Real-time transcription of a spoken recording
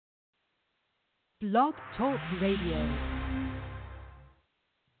Blog Talk Radio.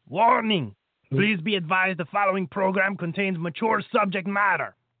 Warning! Please be advised the following program contains mature subject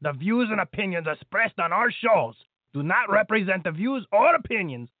matter. The views and opinions expressed on our shows do not represent the views or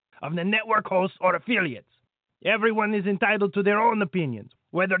opinions of the network hosts or affiliates. Everyone is entitled to their own opinions,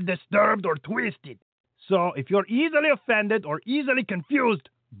 whether disturbed or twisted. So if you're easily offended or easily confused,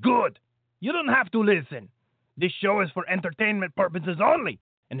 good. You don't have to listen. This show is for entertainment purposes only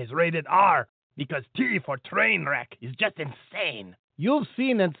and is rated R because T for train wreck is just insane. You've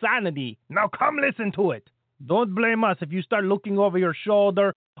seen insanity. Now come listen to it. Don't blame us if you start looking over your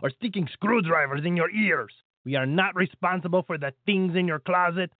shoulder or sticking screwdrivers in your ears. We are not responsible for the things in your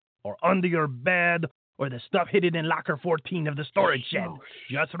closet or under your bed or the stuff hidden in locker 14 of the storage shed.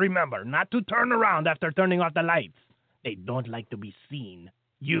 Just remember not to turn around after turning off the lights. They don't like to be seen.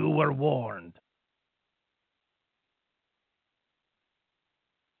 You were warned.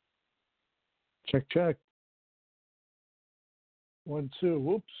 Check, check. 1, 2.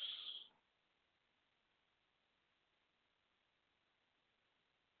 Whoops.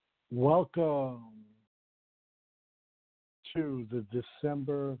 Welcome to the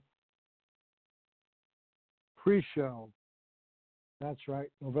December pre-show. That's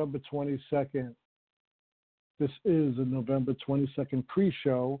right, November 22nd. This is the November 22nd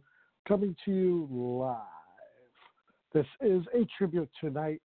pre-show coming to you live. This is a tribute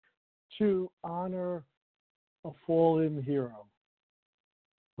tonight to honor a fallen hero,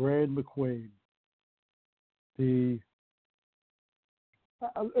 Brad Mcquaid. In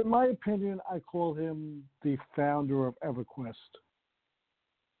my opinion, I call him the founder of Everquest.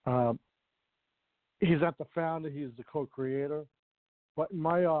 He's not the founder, he's the co-creator. But in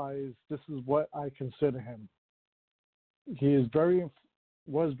my eyes, this is what I consider him. He was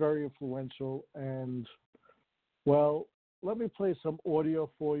very influential, and, well, let me play some audio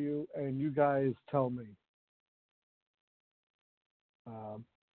for you, and you guys tell me.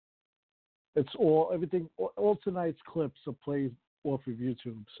 All tonight's clips are played off of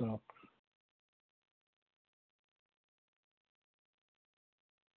YouTube, so.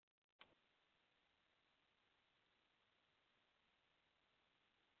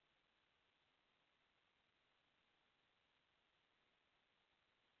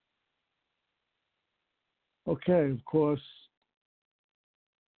 Okay, of course,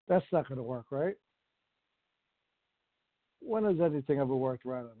 that's not going to work, right? When has anything ever worked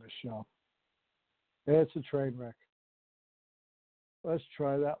right on this show? It's a train wreck. Let's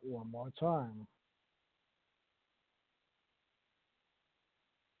try that one more time.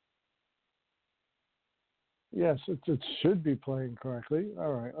 Yes, it should be playing correctly.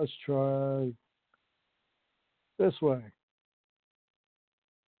 All right, let's try this way.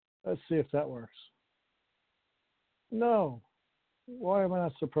 Let's see if that works. No. Why am I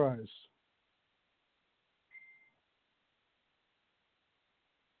not surprised?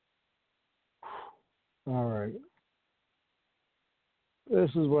 All right.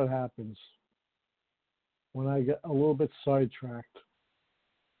 This is what happens when I get a little bit sidetracked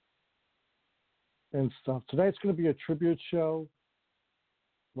and stuff. Tonight's going to be a tribute show.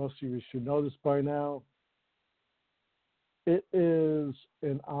 Most of you should know this by now. It is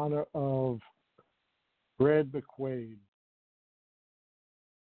in honor of Brad Mcquaid.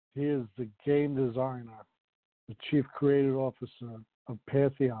 He is the game designer, the chief creative officer of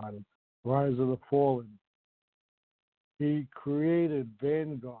Pantheon, Rise of the Fallen. He created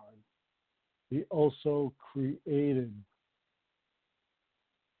Vanguard. He also created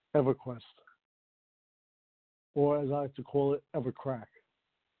Everquest, or as I like to call it, Evercrack.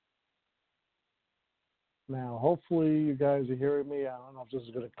 Now, hopefully you guys are hearing me. I don't know if this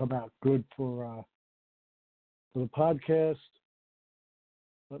is going to come out good for the podcast.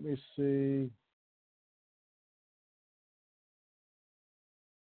 Let me see.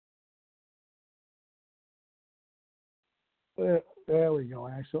 There we go.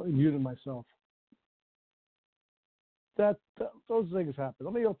 I actually muted myself. Those things happen.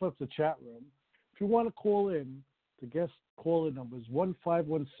 Let me open up the chat room. If you want to call in, the guest call-in number is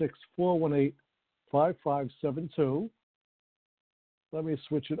 1-516-418-5572. Let me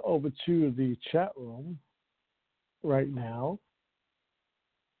switch it over to the chat room right now.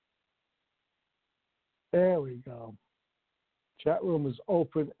 There we go. Chat room is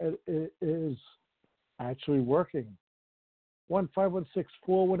open and it is actually working.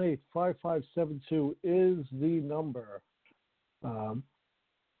 1-516-418-5572 is the number.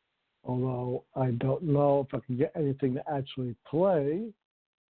 Although I don't know if I can get anything to actually play.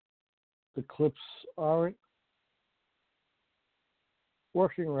 The clips aren't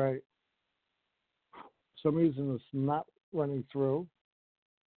working right. For some reason it's not running through.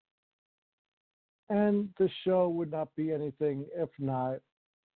 And the show would not be anything if not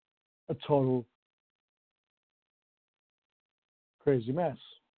a total crazy mess.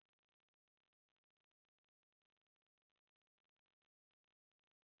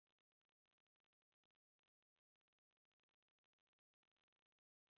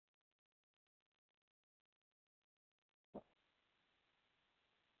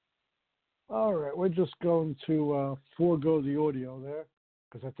 All right, we're just going to forego the audio there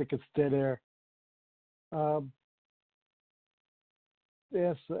because I think it's dead air. Um,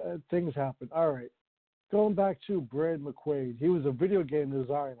 yes, things happen. All right. Going back to Brad Mcquaid, he was a video game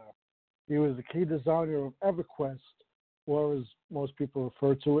designer. He was the key designer of Everquest, or as most people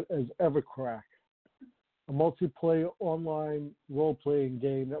refer to it as Evercrack, a multiplayer online role-playing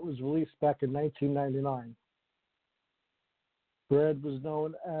game that was released back in 1999. Brad was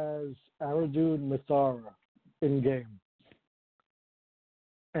known as Aradun Mithara in-game.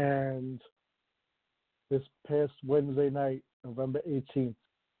 And this past Wednesday night, November 18th,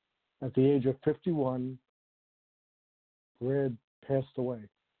 at the age of 51, Brad passed away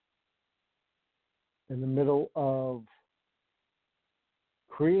in the middle of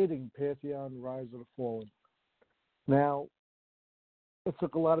creating Pantheon Rise of the Fallen. Now, it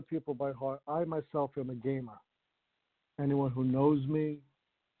took a lot of people by heart. I myself am a gamer. Anyone who knows me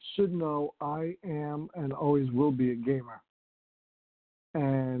should know I am and always will be a gamer.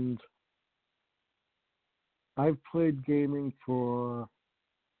 And I've played gaming for,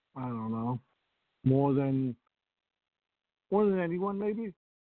 I don't know, more than anyone, maybe,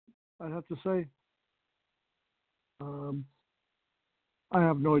 I'd have to say. I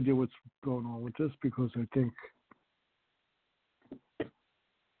have no idea what's going on with this because I think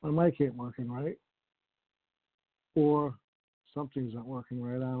my mic ain't working right. Or something's not working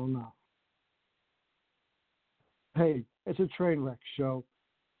right. I don't know. Hey, it's a train wreck show.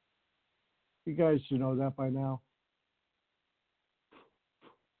 You guys should know that by now.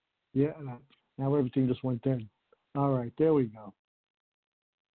 Yeah, now everything just went in. All right, there we go.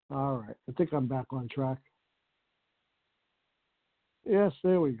 All right, I think I'm back on track. Yes,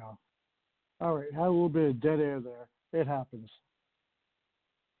 there we go. All right, had a little bit of dead air there. It happens.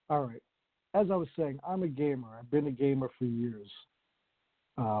 All right. As I was saying, I'm a gamer. I've been a gamer for years.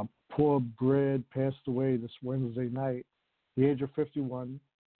 Poor Brad passed away this Wednesday night, the age of 51.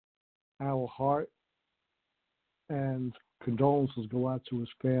 Our heart and condolences go out to his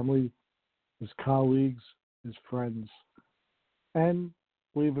family, his colleagues, his friends, and,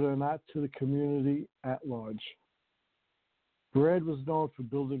 believe it or not, to the community at large. Brad was known for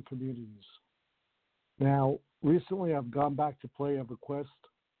building communities. Now, recently I've gone back to play Everquest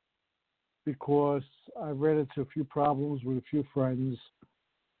because I ran into a few problems with a few friends,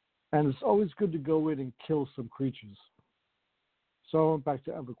 and it's always good to go in and kill some creatures. So I went back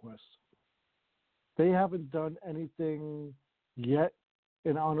to Everquest. They haven't done anything yet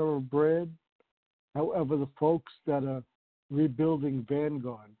in honor of Brad. However, the folks that are rebuilding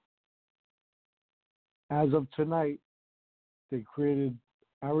Vanguard, as of tonight, they created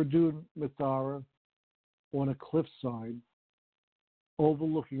Aradun Mithara on a cliffside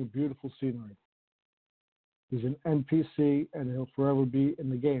overlooking a beautiful scenery. He's an NPC, and he'll forever be in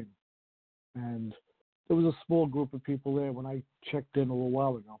the game. And there was a small group of people there when I checked in a little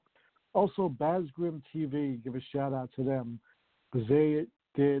while ago. Also, Bazgrim TV, give a shout out to them because they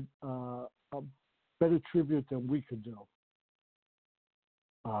did a better tribute than we could do.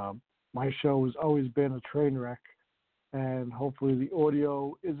 My show has always been a train wreck, and hopefully the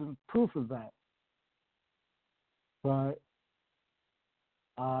audio isn't proof of that. But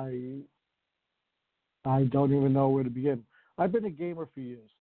I don't even know where to begin. I've been a gamer for years.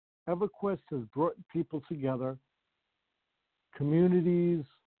 EverQuest has brought people together. Communities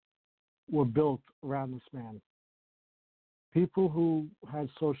were built around this man. People who had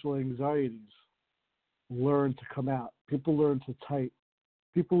social anxieties learned to come out. People learned to type.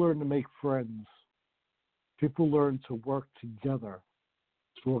 People learned to make friends. People learned to work together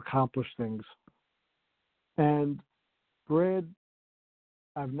to accomplish things. And Brad,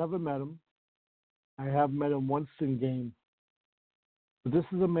 I've never met him. I have met him once in game. But this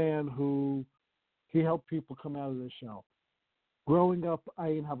is a man who, he helped people come out of their shell. Growing up, I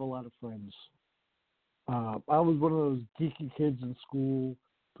didn't have a lot of friends. I was one of those geeky kids in school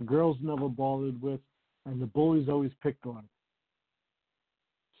the girls never bothered with, and the bullies always picked on.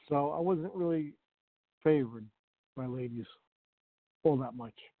 So I wasn't really favored by ladies all that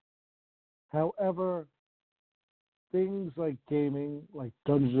much. However, things like gaming, like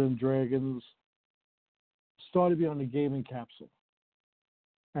Dungeons and Dragons, started me on the gaming capsule.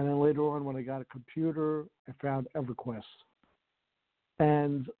 And then later on, when I got a computer, I found EverQuest.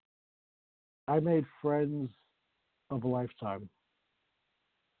 And I made friends of a lifetime.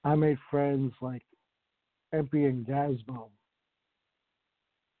 I made friends like Empy and Gazmo,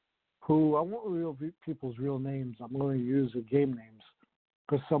 who I won't reveal people's real names. I'm going to use the game names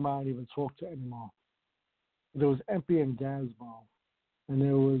because some I don't even talk to anymore. There was Empy and Gazmo, and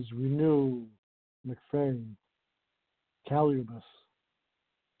there was Renew, McFane, Calubus,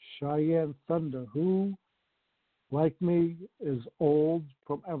 Cheyenne Thunder, who, like me, is old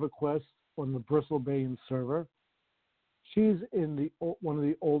from Everquest on the Bristlebane server. She's in one of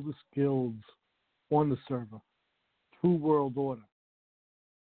the oldest guilds on the server, True World Order.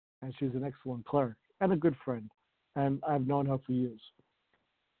 And she's an excellent cleric and a good friend. And I've known her for years.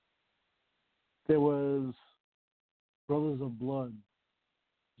 There was Brothers of Blood,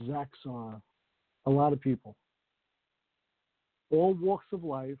 Zaxxar, a lot of people. All walks of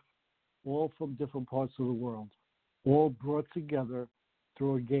life, all from different parts of the world, all brought together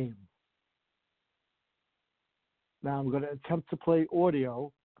through a game. Now I'm going to attempt to play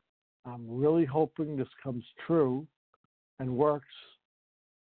audio. I'm really hoping this comes true and works.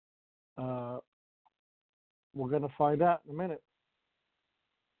 We're going to find out in a minute.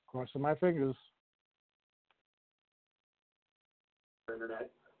 Crossing my fingers. Internet.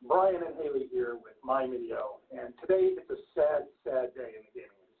 Brian and Haley here with My Video, and today it's a sad, sad day in the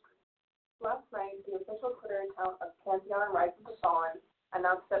gaming industry. Last night, the official Twitter account of Pantheon Rise of the Fallen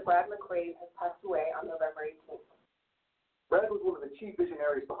announced that Brad Mcquaid has passed away on November 18th. Brad was one of the chief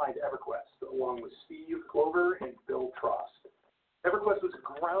visionaries behind Everquest, along with Steve Clover and Bill Trost. Everquest was a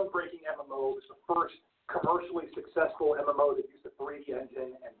groundbreaking MMO. It was the first commercially successful MMO that used a 3D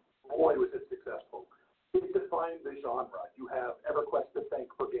engine, and boy, was it successful. It defined the genre. You have Everquest to thank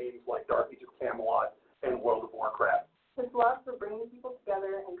for games like Dark Age of Camelot and World of Warcraft. His love for bringing people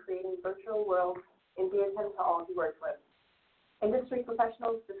together and creating virtual worlds endeared him to all he worked with. Industry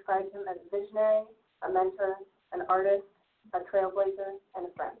professionals described him as a visionary, a mentor, an artist, a trailblazer, and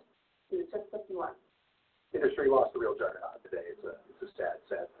a friend. He was just 51. Industry lost the real juggernaut today. It's a sad,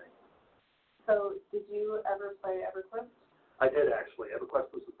 sad thing. So, did you ever play Everquest? I did, actually.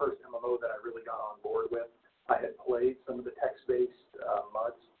 Everquest was the first MMO that I really got on board with. I had played some of the text-based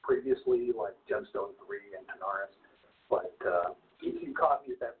mods previously, like Gemstone 3 and Tanaris, but you caught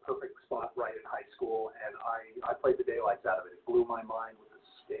me at that perfect spot right in high school, and I played the daylights out of it. It blew my mind with the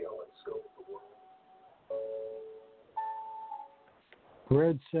scale and scope of the world.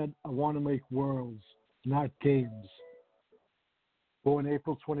 Brad said, I want to make worlds, not games. Born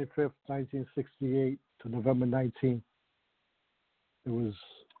April 25th, 1968 to November 19th. It was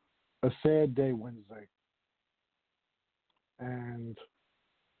a sad day Wednesday. And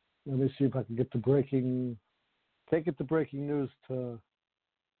let me see if I can get the breaking news to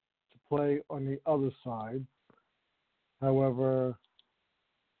play on the other side. However,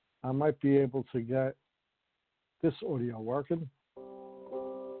 I might be able to get this audio working.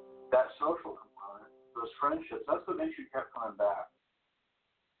 That social component, those friendships, that's what makes you keep coming back.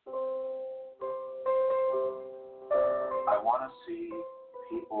 I want to see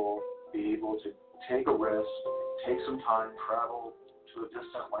people be able to take a risk, take some time, travel to a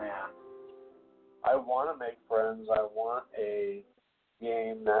distant land. I want to make friends. I want a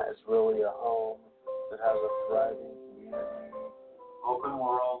game that is really a home, that has a thriving community, open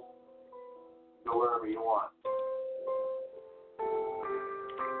world, go wherever you want.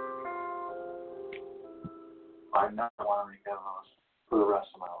 I never want to make MMOs for the rest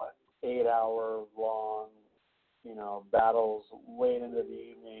of my life. 8-hour long, battles late into the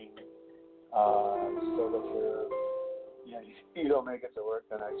evening, so that you don't make it to work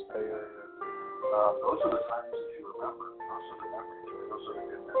the next day. Those are the times that you remember. Those are the memories. Those are the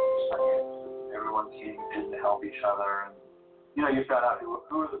good memories. Everyone came in to help each other, and you found out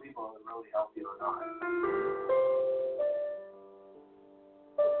who are the people that really help you or not.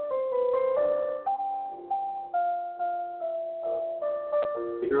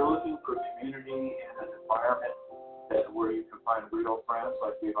 If you're looking for community and an environment where you can find real friends,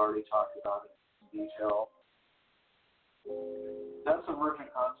 like we've already talked about in detail, that's emergent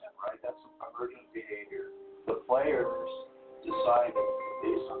content, right? That's emergent behavior. The players decided,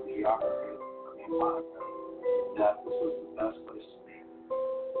 based on the geography of the environment, that this was the best place to be.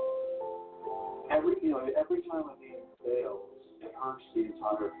 Every time a game fails, it hurts the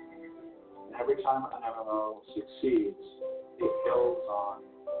entire community. And every time an MMO succeeds, it builds on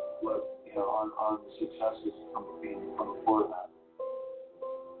on the successes from before that.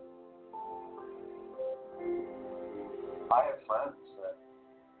 I have friends that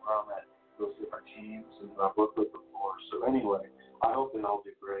were on those different teams and I've worked with before. So anyway, I hope they all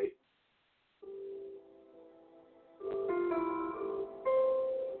do great.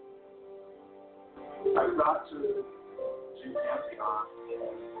 I've got to do Pantheon and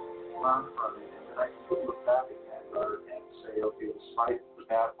learn from it, and then I can look back at Vanguard and say, okay, despite the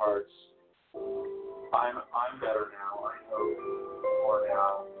bad parts, I'm better now. I know more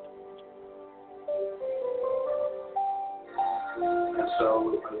now. And so,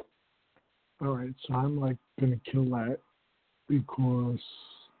 all right, so I'm like gonna kill that because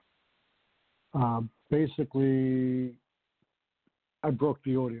basically I broke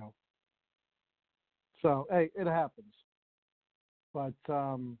the audio. So hey, it happens. But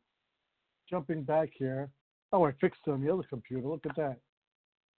jumping back here, oh, I fixed it on the other computer. Look at that.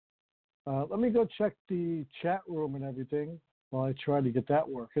 Let me go check the chat room and everything while I try to get that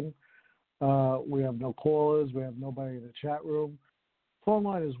working. We have no callers. We have nobody in the chat room. Phone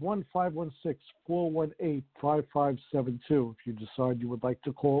line is 1-516-418-5572 if you decide you would like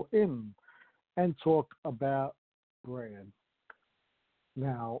to call in and talk about Brad.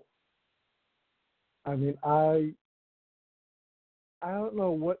 Now, I mean, I don't know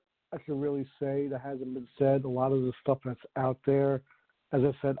what I can really say that hasn't been said. A lot of the stuff that's out there, as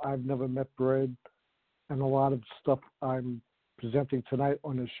I said, I've never met Brad, and a lot of stuff I'm presenting tonight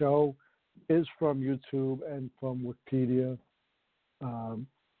on the show is from YouTube and from Wikipedia.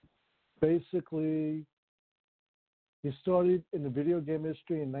 Basically, he started in the video game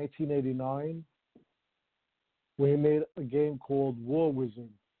industry in 1989, where he made a game called War Wizard,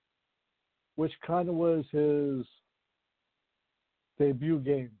 which kind of was his debut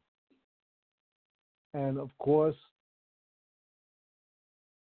game. And of course,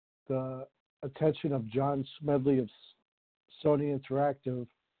 the attention of John Smedley of Sony Interactive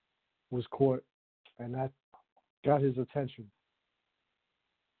was caught, and that got his attention.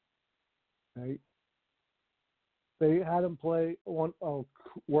 Right? They had him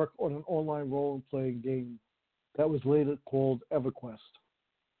work on an online role-playing game that was later called Everquest.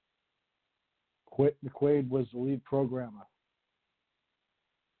 McQuaid was the lead programmer,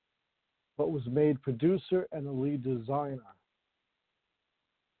 but was made producer and the lead designer.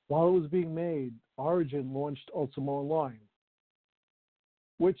 While it was being made, Origin launched Ultima Online,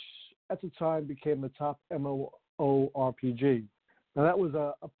 which at the time became the top MMORPG. Now that was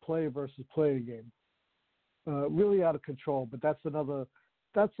a player versus player game, really out of control. But that's another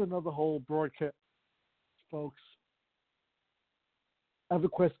whole broadcast, folks.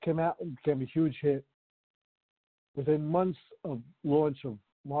 EverQuest came out and became a huge hit. Within months of launch of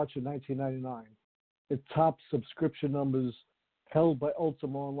March of 1999, it topped subscription numbers held by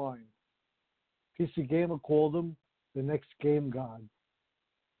Ultima Online. PC Gamer called him the next game god,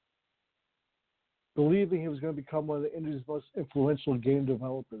 believing he was going to become one of the industry's most influential game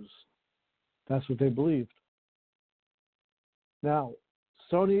developers. That's what they believed. Now,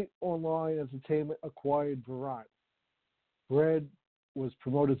 Sony Online Entertainment acquired Virat. Brad was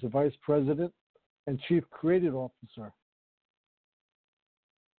promoted to vice president and chief creative officer.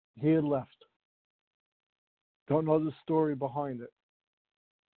 He had left. Don't know the story behind it.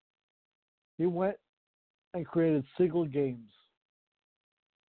 He went and created Sigil Games.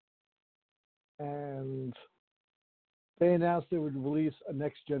 And they announced they would release a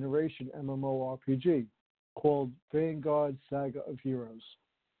next generation MMORPG called Vanguard Saga of Heroes,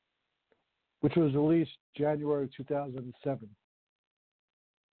 which was released January 2007.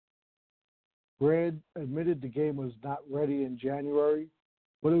 Brad admitted the game was not ready in January,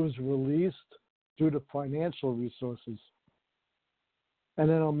 but it was released due to financial resources. And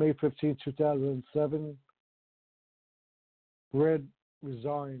then on May 15, 2007, Brad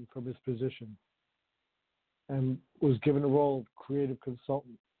resigned from his position and was given the role of creative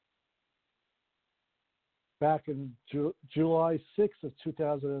consultant. Back in July 6 of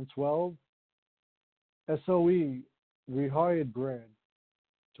 2012, SOE rehired Brad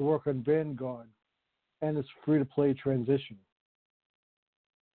to work on Vanguard and its free-to-play transition.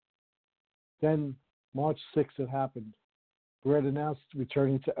 Then, March 6th, it happened. Brad announced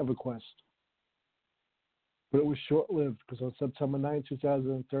returning to Everquest. But it was short-lived because on September 9,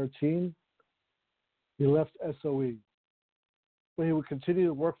 2013, he left SOE, where he would continue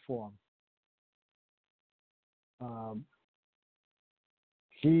to work for him.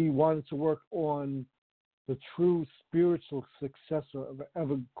 He wanted to work on the true spiritual successor of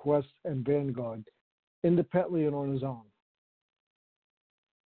EverQuest and Vanguard, independently and on his own.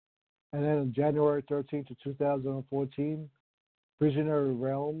 And then on January 13th of 2014, Visionary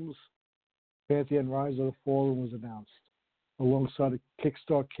Realms, Pantheon Rise of the Fallen was announced, alongside a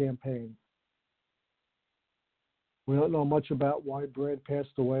Kickstarter campaign. We don't know much about why Brad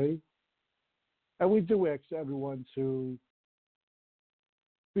passed away, and we do ask everyone to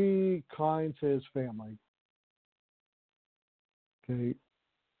be kind to his family. Okay,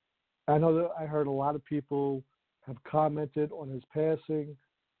 I know that I heard a lot of people have commented on his passing,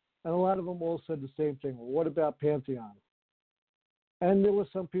 and a lot of them all said the same thing. Well, what about Pantheon? And there were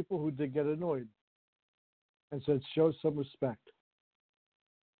some people who did get annoyed and said, show some respect.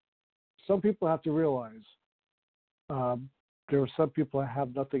 Some people have to realize there are some people that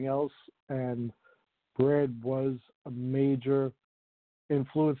have nothing else, and Brad was a major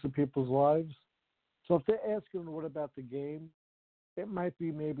influence in people's lives. So if they're asking what about the game, it might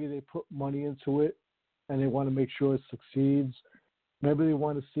be maybe they put money into it and they want to make sure it succeeds. Maybe they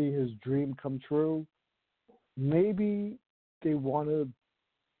want to see his dream come true. Maybe they wanted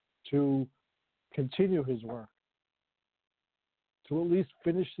to continue his work, to at least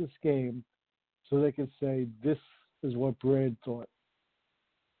finish this game so they can say, this is what Brad thought.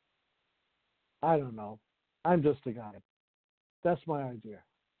 I don't know. I'm just a guy. That's my idea.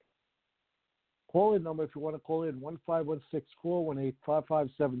 Call in number if you want to call in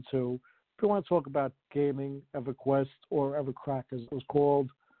 1-516-418-5572. If you want to talk about gaming, EverQuest, or EverCrack as it was called,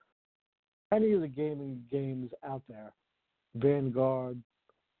 any of the gaming games out there, Vanguard,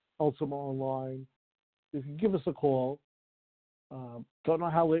 Ultima Online, you can give us a call. Don't know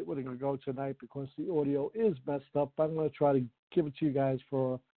how late we're going to go tonight because the audio is messed up. I'm going to try to give it to you guys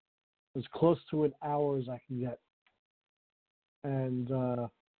for as close to an hour as I can get. And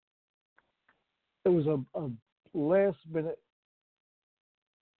it was a last-minute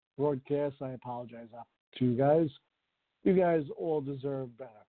broadcast. I apologize to you guys. You guys all deserve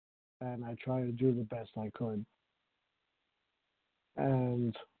better, and I try to do the best I could.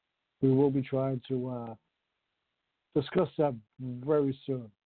 And we will be trying to discuss that very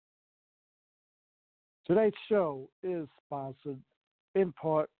soon. Tonight's show is sponsored in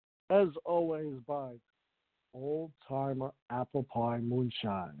part, as always, by Old Timer Apple Pie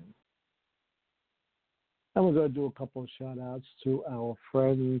Moonshine. And we're going to do a couple of shout outs to our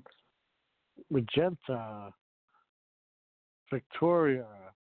friend Magenta, Victoria,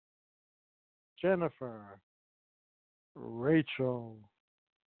 Jennifer, Rachel,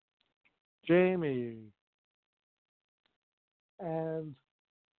 Jamie, and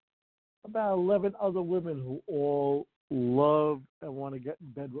about 11 other women who all love and want to get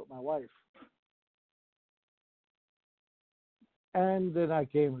in bed with my wife. And they're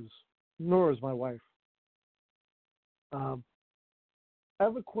not gamers, nor is my wife.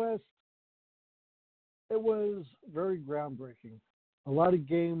 EverQuest, it was very groundbreaking. A lot of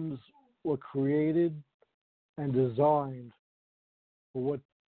games were created and designed for what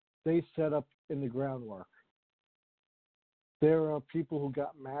they set up in the groundwork. There are people who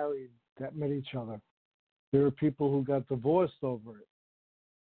got married that met each other. There are people who got divorced over it.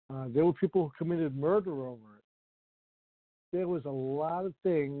 There were people who committed murder over it. There was a lot of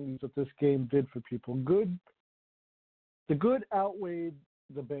things that this game did for people. The good outweighed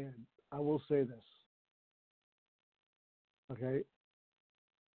the bad. I will say this. Okay?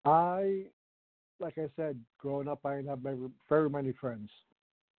 Like I said, growing up, I didn't have very many friends.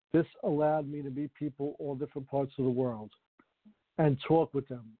 This allowed me to meet people all different parts of the world and talk with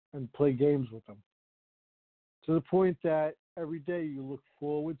them and play games with them. To the point that every day you look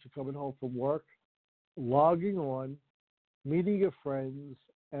forward to coming home from work, logging on, meeting your friends,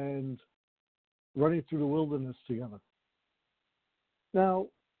 and running through the wilderness together. Now,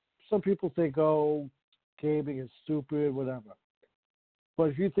 some people think, oh, gaming is stupid, whatever. But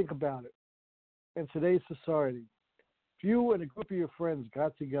if you think about it, in today's society, if you and a group of your friends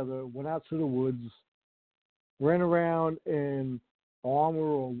got together, went out to the woods, ran around in armor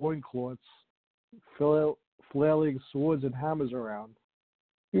or loincloths, flailing swords and hammers around,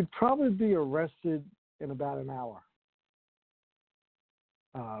 you'd probably be arrested in about an hour.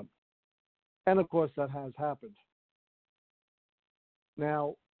 And of course, that has happened.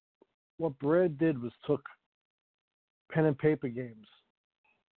 Now, what Brad did was took pen and paper games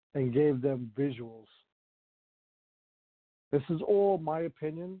and gave them visuals. This is all my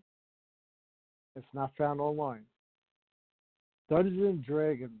opinion. It's not found online. Dungeons and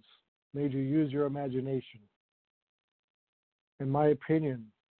Dragons made you use your imagination. In my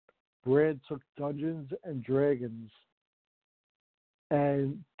opinion, Brad took Dungeons and Dragons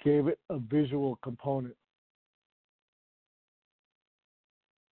and gave it a visual component.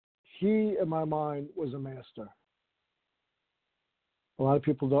 He, in my mind, was a master. A lot of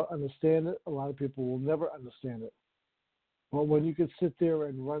people don't understand it. A lot of people will never understand it. But when you could sit there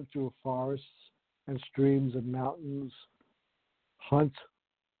and run through forests and streams and mountains, hunt,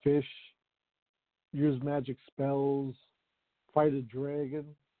 fish, use magic spells, fight a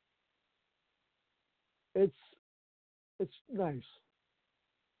dragon, it's nice.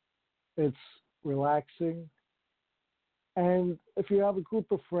 It's relaxing. And if you have a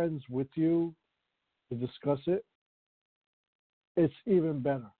group of friends with you to discuss it, it's even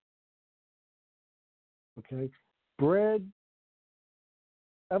better. Okay? Bread,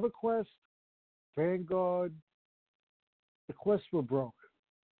 EverQuest, Vanguard, the quests were broke.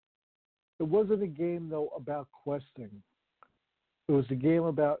 It wasn't a game, though, about questing. It was a game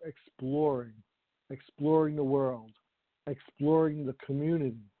about exploring the world, exploring the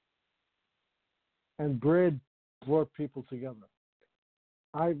community. And Bread brought people together.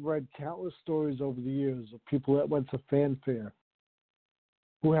 I've read countless stories over the years of people that went to fanfare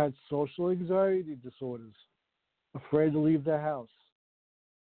who had social anxiety disorders, afraid to leave their house.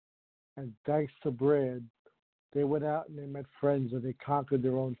 And thanks to Brad, they went out and they met friends and they conquered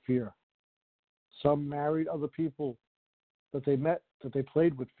their own fear. Some married other people that they met, that they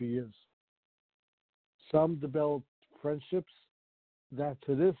played with for years. Some developed friendships that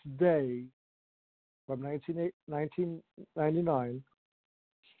to this day, from 1999,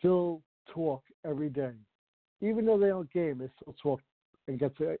 still talk every day. Even though they don't game, they still talk and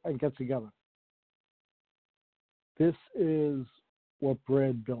get together. This is what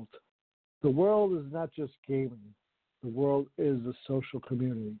Brad built. The world is not just gaming. The world is a social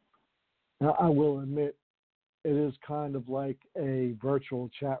community. Now, I will admit, it is kind of like a virtual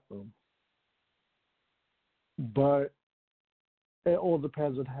chat room. But it all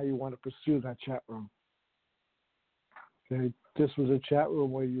depends on how you want to pursue that chat room. Okay? This was a chat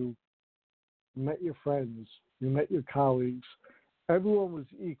room where you met your friends, you met your colleagues. Everyone was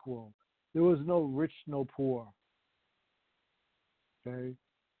equal. There was no rich, no poor. Okay?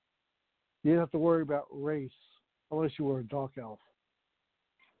 You didn't have to worry about race unless you were a dark elf.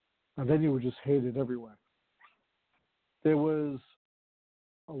 And then you were just hated everywhere. There was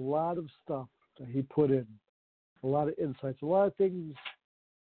a lot of stuff that he put in, a lot of insights, a lot of things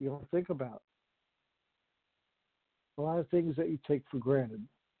you don't think about, a lot of things that you take for granted.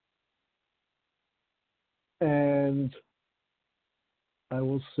 And I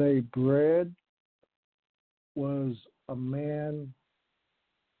will say Brad was a man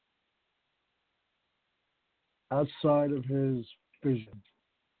outside of his vision.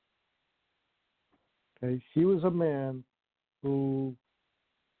 Okay? He was a man who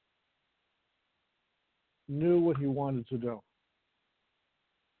knew what he wanted to do.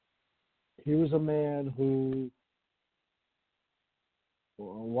 He was a man who,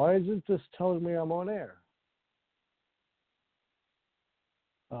 well, why isn't this telling me I'm on air?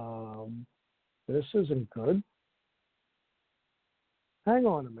 This isn't good. Hang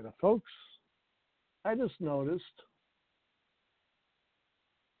on a minute, folks. I just noticed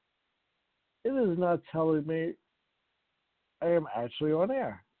it is not telling me I am actually on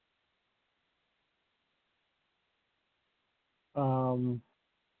air.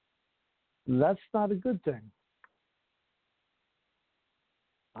 That's not a good thing.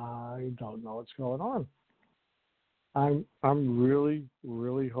 I don't know what's going on. I'm really,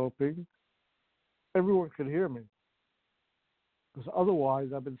 really hoping everyone could hear me. Because otherwise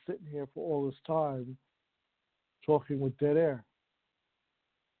I've been sitting here for all this time talking with dead air.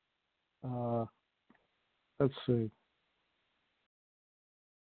 Let's see.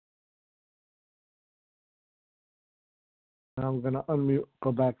 I'm going to unmute,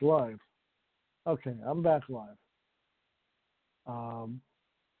 go back live. Okay, I'm back live.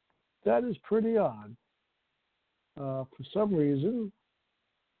 That is pretty odd. For some reason,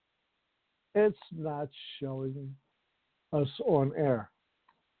 it's not showing us on air.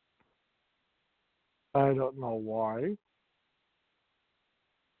 I don't know why.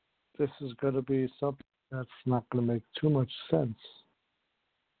 This is going to be something that's not going to make too much sense,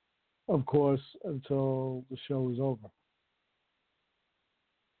 of course, until the show is over.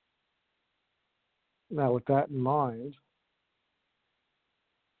 Now, with that in mind,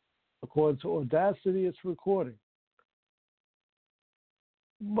 according to Audacity, it's recording.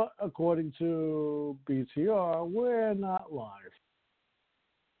 But according to BTR, we're not live.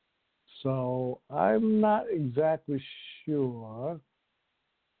 So I'm not exactly sure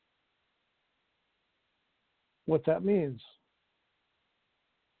what that means.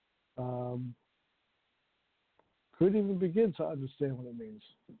 Couldn't even begin to understand what it means.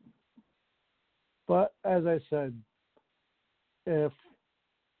 But as I said, if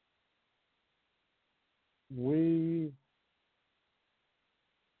we...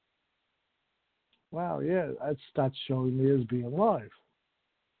 Wow, yeah, that's not showing me as being live.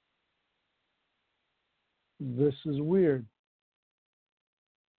 This is weird.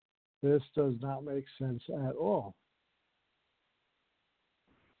 This does not make sense at all.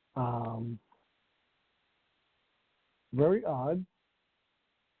 Very odd.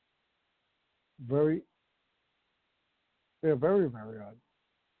 Very They're very, very odd.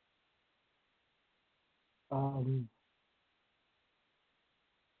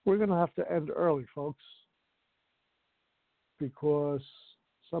 We're going to have to end early, folks, because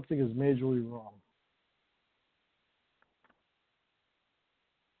something is majorly wrong.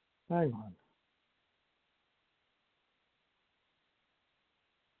 Hang on.